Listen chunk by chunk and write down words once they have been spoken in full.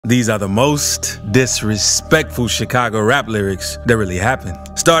these are the most disrespectful Chicago rap lyrics that really happened.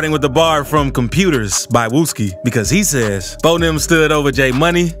 Starting with the bar from Computers by Wooski, because he says, "4 them stood over J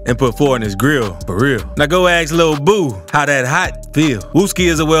Money and put 4 in his grill, for real. Now go ask Lil Boo how that hot feel." Wooski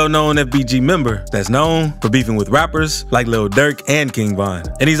is a well-known FBG member that's known for beefing with rappers like Lil Durk and King Von.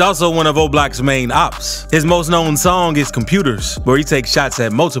 And he's also one of O-Block's main ops. His most known song is Computers, where he takes shots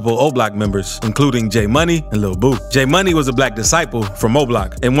at multiple O-Block members, including J Money and Lil Boo. J Money was a black disciple from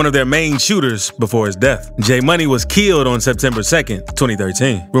O-Block and one of their main shooters before his death. J Money was killed on September 2nd,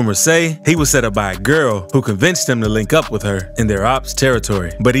 2013. Rumors say he was set up by a girl who convinced him to link up with her in their ops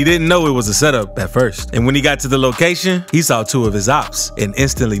territory. But he didn't know it was a setup at first. And when he got to the location, he saw 2 of his ops and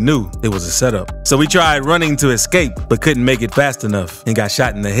instantly knew it was a setup. So he tried running to escape, but couldn't make it fast enough and got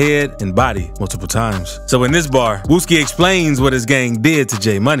shot in the head and body multiple times. So in this bar, Wooski explains what his gang did to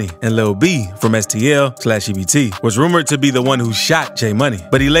J Money, and Lil B from STL/EBT was rumored to be the one who shot J Money,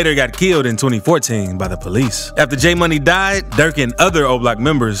 but he later got killed in 2014 by the police. After J Money died, Durk and other O-Block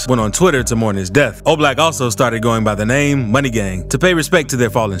members went on Twitter to mourn his death. O-Block also started going by the name Money Gang to pay respect to their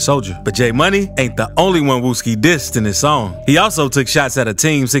fallen soldier. But J Money ain't the only one Wooski dissed in his song. He also took shots at a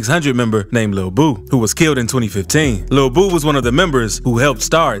Team 600 member named Lil Boo, who was killed in 2015. Lil Boo was one of the members who helped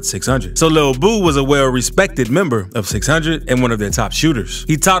start 600. So Lil Boo was a well-respected member of 600 and one of their top shooters.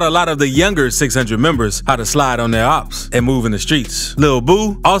 He taught a lot of the younger 600 members how to slide on their ops and move in the streets. Lil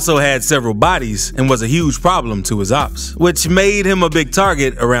Boo also had several bodies and was a huge problem to his ops, which made him a big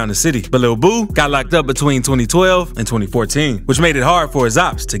target around the city. But Lil Boo got locked up between 2012 and 2014, which made it hard for his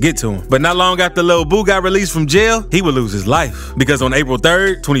ops to get to him. But not long after Lil Boo got released from jail, he would lose his life. Because on April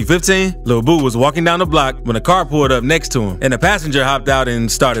 3rd, 2015, Lil Boo was walking down the block when a car pulled up next to him, and a passenger hopped out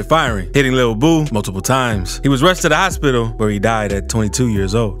and started firing, hitting Lil Boo multiple times. He was rushed to the hospital where he died at 22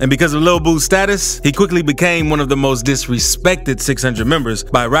 years old. And because of Lil Boo's status, he quickly became one of the most disrespected 600 members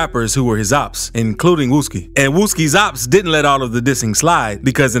by rappers who were his ops, including Wooski. And Wooski's ops didn't let all of the dissing slide,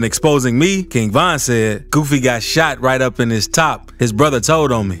 because in exposing me, King Von said, "Goofy got shot right up in his top. His brother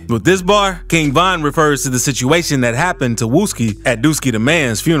told on me." With this bar, King Von refers to the situation that happened to Wooski at Dooski the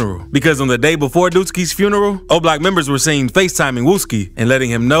Man's funeral. Because on the day before Dooski's funeral, O-Block members were seen FaceTiming Wooski and letting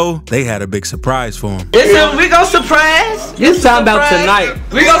him know they had a big surprise for him. We gon' surprise. You talking about tonight.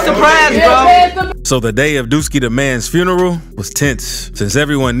 We gon' surprise, bro. So the day of Dooski the Man's funeral was tense, since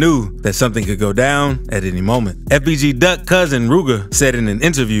everyone knew that something could go down at any moment. FBG Duck cousin Ruger said in an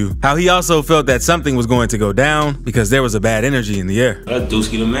interview how he also felt that something was going to go down because there was a bad energy in the air. That's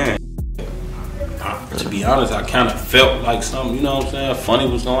Dooski the Man. To be honest, I kind of felt like something, you know what I'm saying, funny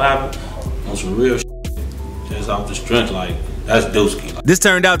was gonna happen on some real shit. Just off the strength, like, that's Dooski. This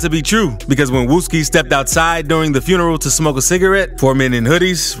turned out to be true, because when Wooski stepped outside during the funeral to smoke a cigarette, 4 men in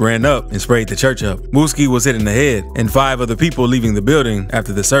hoodies ran up and sprayed the church up. Wooski was hit in the head, and 5 other people leaving the building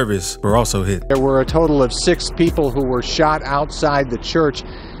after the service were also hit. There were a total of 6 people who were shot outside the church.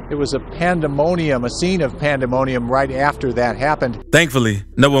 It was a pandemonium, a scene of pandemonium right after that happened. Thankfully,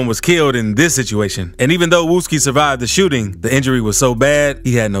 no one was killed in this situation. And even though Wooski survived the shooting, the injury was so bad,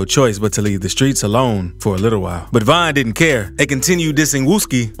 he had no choice but to leave the streets alone for a little while. But Von didn't care and continued dissing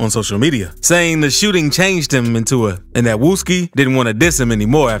Wooski on social media, saying the shooting changed him into and that Wooski didn't want to diss him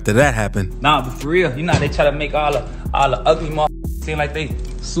anymore after that happened. Nah, but for real, you know, they try to make all the ugly motherfuckers seem like they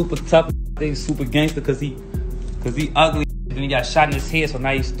super tough, they super gangster cause he ugly. Then he got shot in his head, so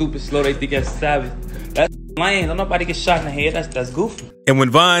now he's stupid slow, they think that's savage. That's lame, don't nobody get shot in the head, that's goofy. And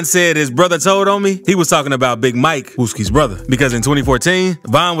when Von said his brother told on me, he was talking about Big Mike, Wooski's brother. Because in 2014,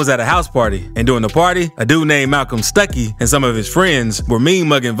 Von was at a house party, and during the party, a dude named Malcolm Stuckey and some of his friends were mean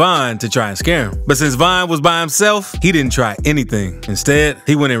mugging Von to try and scare him. But since Von was by himself, he didn't try anything. Instead,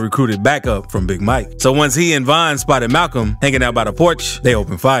 he went and recruited backup from Big Mike. So once he and Von spotted Malcolm hanging out by the porch, they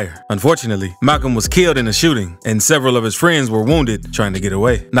opened fire. Unfortunately, Malcolm was killed in the shooting, and several of his friends were wounded trying to get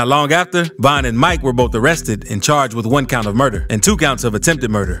away. Not long after, Von and Mike were both arrested and charged with 1 count of murder and 2 counts of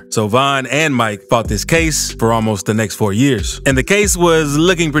attempted murder. So Von and Mike fought this case for almost the next 4 years. And the case was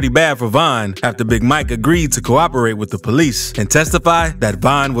looking pretty bad for Von after Big Mike agreed to cooperate with the police and testify that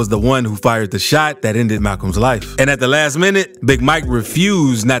Von was the one who fired the shot that ended Malcolm's life. And at the last minute, Big Mike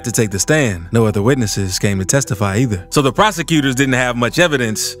refused not to take the stand. No other witnesses came to testify either. So the prosecutors didn't have much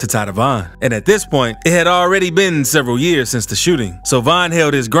evidence to tie to Von. And at this point, it had already been several years since the shooting. So Von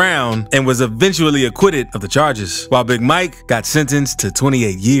held his ground and was eventually acquitted of the charges, while Big Mike got sentenced to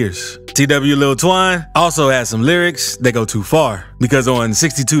 28 years. TW Lil Twine also has some lyrics that go too far, because on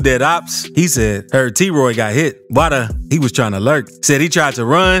 62 Dead Ops, he said, heard T-Roy got hit. Wada, he was trying to lurk. Said he tried to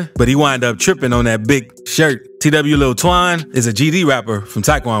run, but he wound up tripping on that big Shirt. TW Lil Twine is a GD rapper from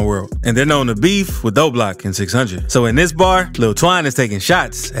Taekwon World, and they're known to beef with O-Block and 600. So in this bar, Lil Twine is taking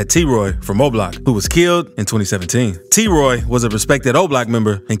shots at T-Roy from O-Block, who was killed in 2017. T-Roy was a respected O-Block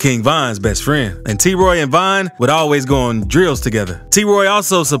member and King Von's best friend, and T-Roy and Von would always go on drills together. T-Roy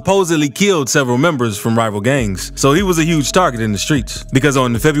also supposedly killed several members from rival gangs, so he was a huge target in the streets. Because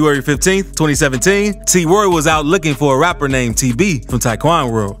on February 15th, 2017, T-Roy was out looking for a rapper named TB from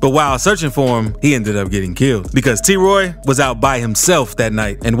Taekwon World, but while searching for him, he ended up getting killed. Because T-Roy was out by himself that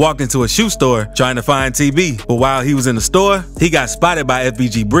night and walked into a shoe store trying to find TB. But while he was in the store, he got spotted by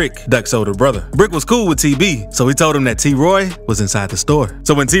FBG Brick, Duck's older brother. Brick was cool with TB, so he told him that T-Roy was inside the store.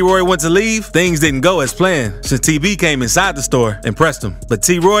 So when T-Roy went to leave, things didn't go as planned, since TB came inside the store and pressed him. But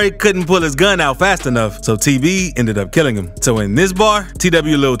T-Roy couldn't pull his gun out fast enough, so TB ended up killing him. So in this bar,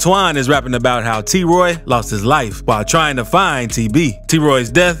 TW Lil Twine is rapping about how T-Roy lost his life while trying to find TB. T-Roy's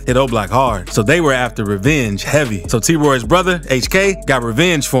death hit O-Block hard, so they were after revenge heavy. So T-Roy's brother, HK, got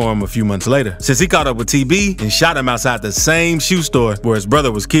revenge for him a few months later, since he caught up with TB and shot him outside the same shoe store where his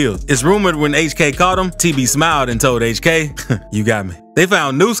brother was killed. It's rumored when HK caught him, TB smiled and told HK, "You got me." They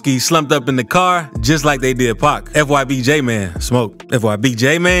found Newski slumped up in the car just like they did Pac. FYB J-Man smoked. FYB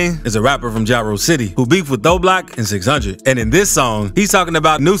J-Man is a rapper from Gyro City who beefed with O-Block and 600. And in this song, he's talking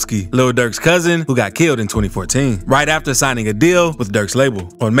about Newski, Lil Durk's cousin who got killed in 2014, right after signing a deal with Durk's label.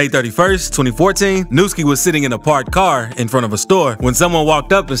 On May 31st, 2014, Newski was sitting in a parked car in front of a store when someone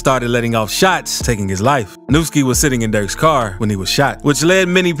walked up and started letting off shots, taking his life. Newski was sitting in Durk's car when he was shot, which led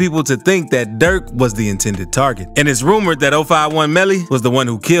many people to think that Durk was the intended target. And it's rumored that 051 Melly was the one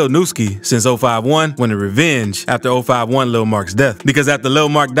who killed Newski, since 051 wanted revenge after 051 Lil Mark's death. Because after Lil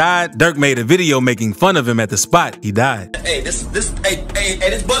Mark died, Durk made a video making fun of him at the spot he died. Hey, this bus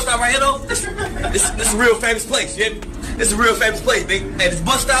stop right here though, this is a real famous place, yeah? This is a real famous place, B. Hey, this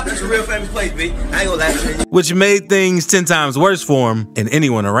bus stop, this is a real famous place, B. I ain't gonna lie to you. Which made things 10 times worse for him and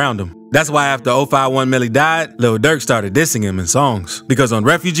anyone around him. That's why after 051 Melly died, Lil Durk started dissing him in songs. Because on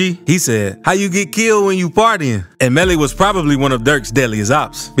Refugee, he said, "How you get killed when you partying?" And Melly was probably one of Durk's deadliest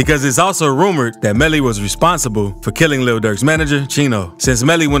ops, because it's also rumored that Melly was responsible for killing Lil Durk's manager, Chino, since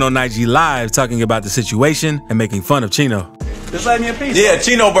Melly went on IG Live talking about the situation and making fun of Chino. Just let me a piece. Yeah,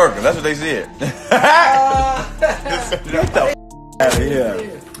 Chino Burger, that's what they said. Get the out of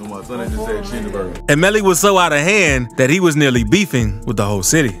here. And Melly was so out of hand that he was nearly beefing with the whole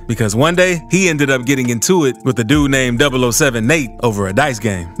city, because one day he ended up getting into it with a dude named 007 Nate over a dice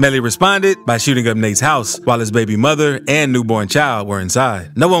game. Melly responded by shooting up Nate's house while his baby mother and newborn child were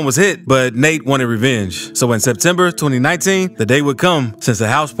inside. No one was hit, but Nate wanted revenge. So in September 2019, the day would come since the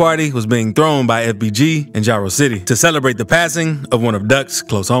house party was being thrown by FBG in Gyro City to celebrate the passing of one of Duck's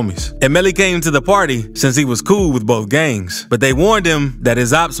close homies. And Melly came to the party since he was cool with both gangs, but they warned him that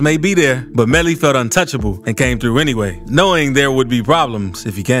his ops may be there, but Melly felt untouchable and came through anyway, knowing there would be problems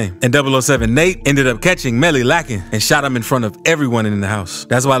if he came. And 007 Nate ended up catching Melly lacking and shot him in front of everyone in the house.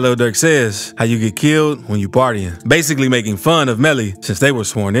 That's why Lil Durk says, "How you get killed when you partying," basically making fun of Melly since they were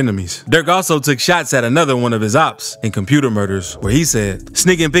sworn enemies. Durk also took shots at another one of his ops in Computer Murders, where he said,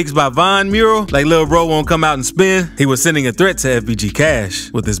 "Sneaking pics by Von mural, like Lil Bro won't come out and spin." He was sending a threat to FBG Cash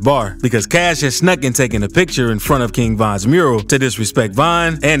with this bar, because Cash had snuck in taking a picture in front of King Von's mural to disrespect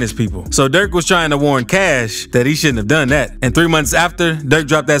Von and his people. So Durk was trying to warn Cash that he shouldn't have done that. And 3 months after Durk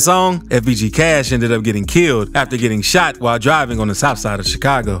dropped that song, FBG Cash ended up getting killed after getting shot while driving on the south side of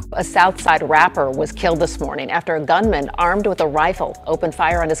Chicago. A South Side rapper was killed this morning after a gunman armed with a rifle opened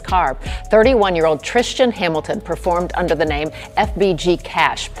fire on his car. 31-year-old Tristan Hamilton performed under the name FBG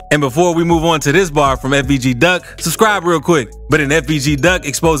Cash. And before we move on to this bar from FBG Duck, subscribe real quick. But in FBG Duck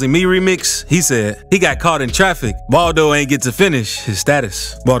Exposing Me remix, he said, he got caught in traffic. Baldo ain't get to finish his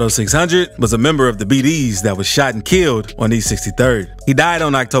status. Baldo 600 was a member of the BDs that was shot and killed on East 63rd. He died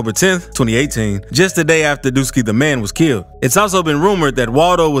on October 10th, 2018, just the day after Dusky the Man was killed. It's also been rumored that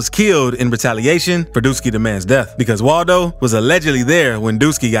Waldo was killed in retaliation for Dusky the Man's death, because Waldo was allegedly there when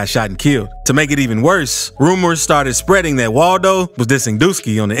Dusky got shot and killed. To make it even worse, rumors started spreading that Waldo was dissing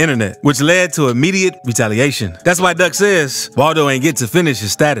Dusky on the internet, which led to immediate retaliation. That's why Duck says Waldo ain't get to finish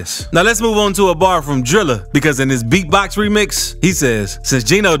his status. Now let's move on to a bar from Drilla, because in his Beatbox remix, he says, since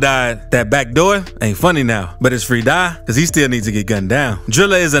Gino died, that back door ain't funny now, but it's free die, because he still needs to get gunned down.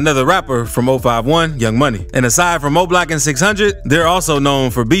 Drilla is another rapper from 051 Young Money, and aside from O-Block and 600, they're also known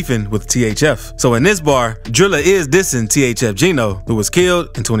for beefing with THF. So in this bar, Drilla is dissing THF Gino, who was killed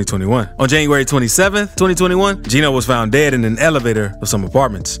in 2021. On January January 27th, 2021, Gino was found dead in an elevator of some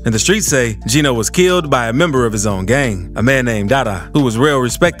apartments. And the streets say Gino was killed by a member of his own gang, a man named Dada, who was real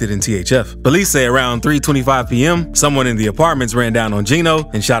respected in THF. Police say around 3:25 p.m., someone in the apartments ran down on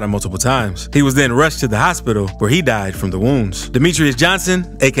Gino and shot him multiple times. He was then rushed to the hospital where he died from the wounds. Demetrius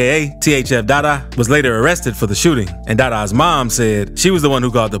Johnson, aka THF Dada, was later arrested for the shooting, and Dada's mom said she was the one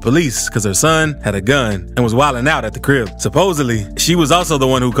who called the police because her son had a gun and was wilding out at the crib. Supposedly, she was also the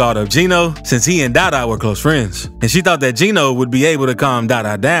one who called up Gino since he and Dada were close friends, and she thought that Gino would be able to calm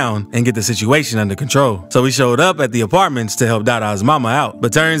Dada down and get the situation under control. So he showed up at the apartments to help Dada's mama out,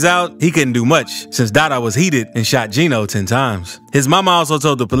 but turns out he couldn't do much since Dada was heated and shot Gino 10 times. His mama also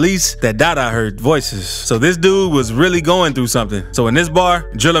told the police that Dada heard voices, so this dude was really going through something. So in this bar,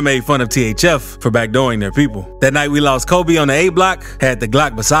 Driller made fun of THF for backdooring their people. That night we lost Kobe on the A block, had the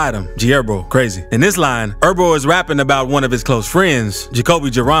Glock beside him, G-Herbo, crazy. In this line, Herbo is rapping about one of his close friends, Jacoby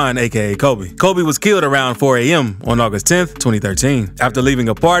Jaron, aka Kobe. Kobe was killed around 4 a.m. on August 10th, 2013, after leaving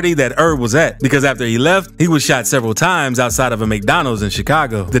a party that Herb was at, because after he left, he was shot several times outside of a McDonald's in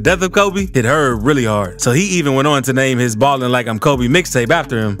Chicago. The death of Kobe hit Herb really hard, so he even went on to name his Ballin' Like I'm Kobe mixtape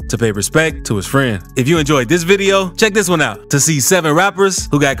after him to pay respect to his friend. If you enjoyed this video, check this one out to see 7 rappers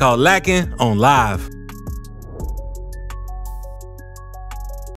who got caught lacking on live.